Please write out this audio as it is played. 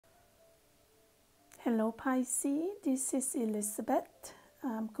Hello Pisces, this is Elizabeth.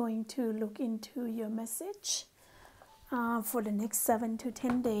 I'm going to look into your message for the next 7 to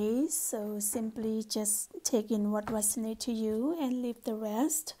 10 days. So simply just take in what resonates to you and leave the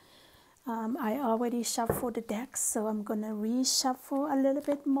rest. I already shuffled the deck, so I'm going to reshuffle a little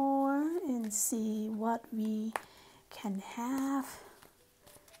bit more and see what we can have.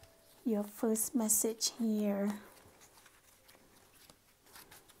 Your first message here.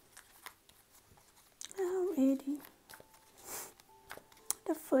 Alrighty.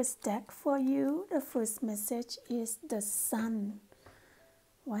 The first deck for you, the first message is the sun.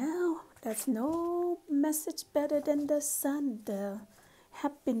 Well, there's no message better than the sun. The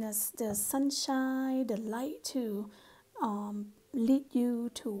happiness, the sunshine, the light to lead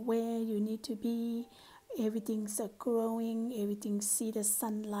you to where you need to be. Everything's growing, everything see the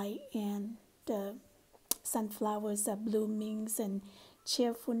sunlight and the sunflowers are blooming and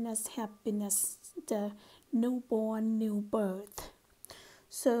cheerfulness, happiness, the newborn, new birth.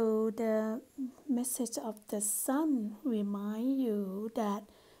 So the message of the sun remind you that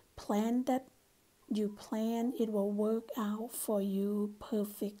plan that you plan, it will work out for you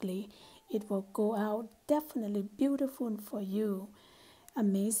perfectly. It will go out definitely beautiful for you.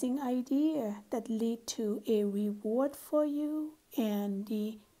 Amazing idea that lead to a reward for you and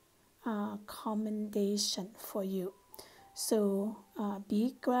the commendation for you. So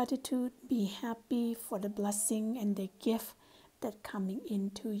be gratitude, be happy for the blessing and the gift that coming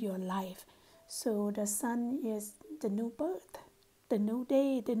into your life. So the sun is the new birth, the new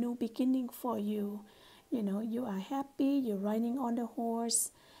day, the new beginning for you. You know, you are happy, you're riding on the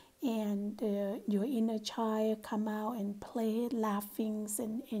horse, and your inner child come out and play, laughing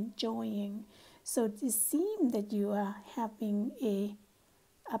and enjoying. So it seems that you are having a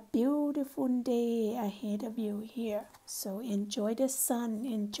beautiful day ahead of you here. So enjoy the sun,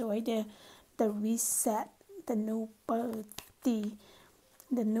 enjoy the reset, the new birth, the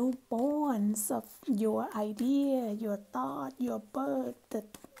newborns of your idea, your thought, your birth,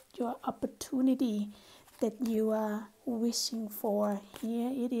 your opportunity that you are wishing for.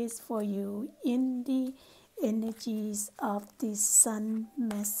 Here it is for you in the energies of the sun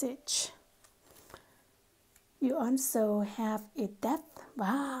message. You also have a death.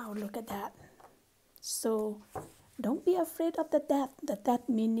 Wow, look at that. So don't be afraid of the death. The death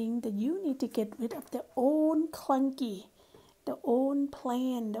meaning that you need to get rid of the old clunky, the old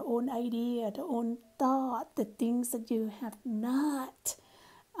plan, the old idea, the old thought, the things that you have not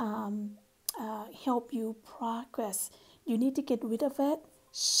help you progress. You need to get rid of it.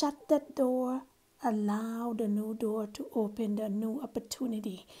 Shut that door. Allow the new door to open, the new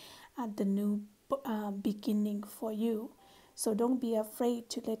opportunity, the new beginning for you. So don't be afraid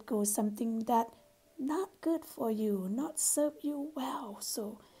to let go something that not good for you, not serve you well.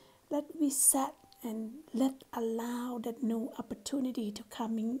 So let reset and let allow that new opportunity to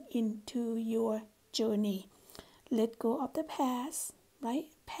coming into your journey. Let go of the past, right?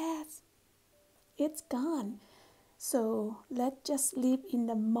 Past, it's gone. So let's just live in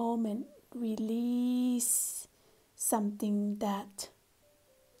the moment. Release something that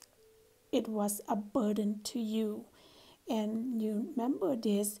it was a burden to you. And you remember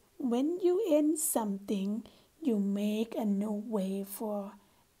this, when you end something, you make a new way for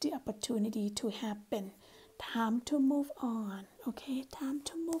the opportunity to happen. Time to move on, okay? Time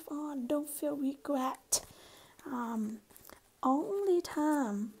to move on. Don't feel regret. Only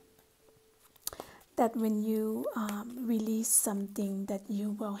time that when you release something that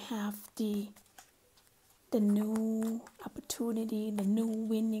you will have the new opportunity, the new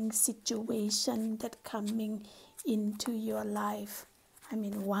winning situation that coming into your life. I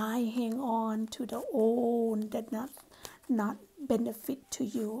mean, why hang on to the old that not benefit to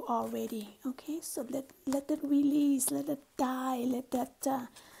you already? Okay, so let it release, let it die, let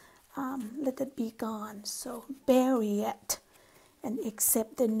it be gone. So bury it and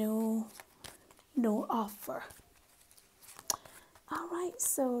accept the new offer. All right,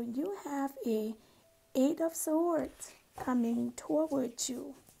 so you have a Eight of Swords coming towards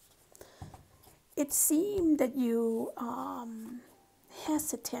you. It seemed that you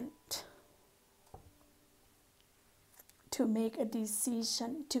hesitant to make a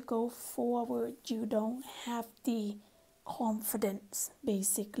decision to go forward. You don't have the confidence,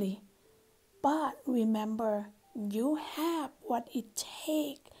 basically. But remember, you have what it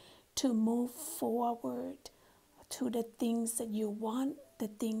takes to move forward to the things that you want, the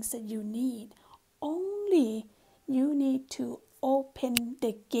things that you need. Only you need to open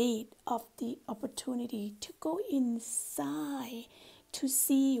the gate of the opportunity to go inside to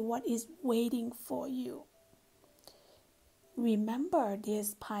see what is waiting for you. Remember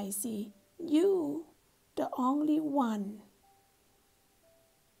this, Pisces, you the only one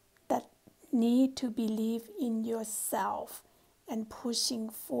that need to believe in yourself and pushing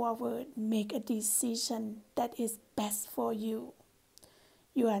forward, make a decision that is best for you.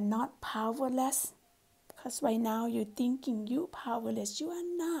 You are not powerless, because right now you're thinking you're powerless. You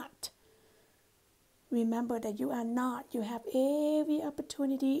are not. Remember that you are not. You have every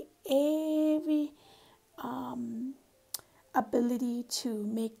opportunity, every ability to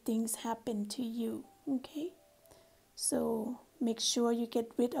make things happen to you. Okay? So make sure you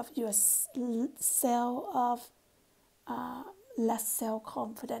get rid of your cell of less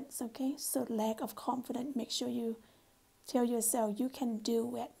self-confidence. Okay? So lack of confidence. Make sure you tell yourself you can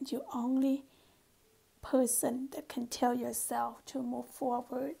do it. You're only person that can tell yourself to move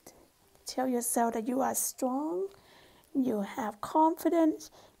forward. Tell yourself that you are strong, you have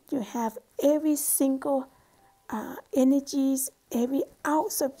confidence, you have every single energies, every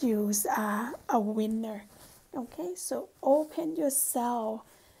ounce of you are a winner. Okay, so open yourself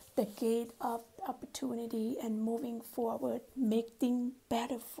the gate of opportunity and moving forward, make things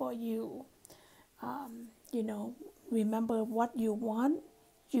better for you. You know, remember what you want,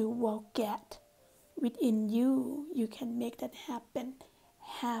 you will get. Within you, you can make that happen.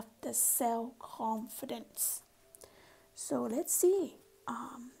 Have the self-confidence. So let's see.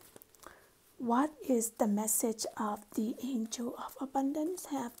 What is the message of the angel of abundance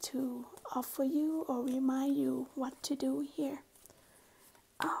have to offer you or remind you what to do here?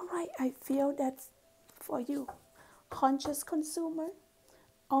 All right, I feel that's for you. Conscious consumer,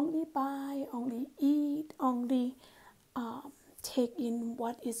 only buy, only eat, only take in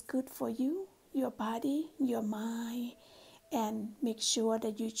what is good for you, your body, your mind, and make sure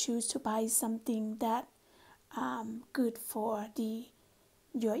that you choose to buy something that good for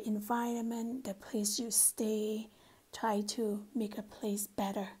your environment, the place you stay. Try to make a place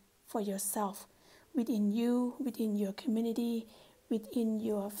better for yourself, within you, within your community, within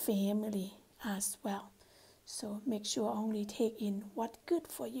your family as well. So make sure only take in what's good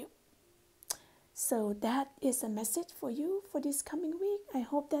for you. So that is a message for you for this coming week. I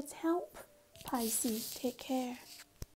hope that's helped. Pisces, take care.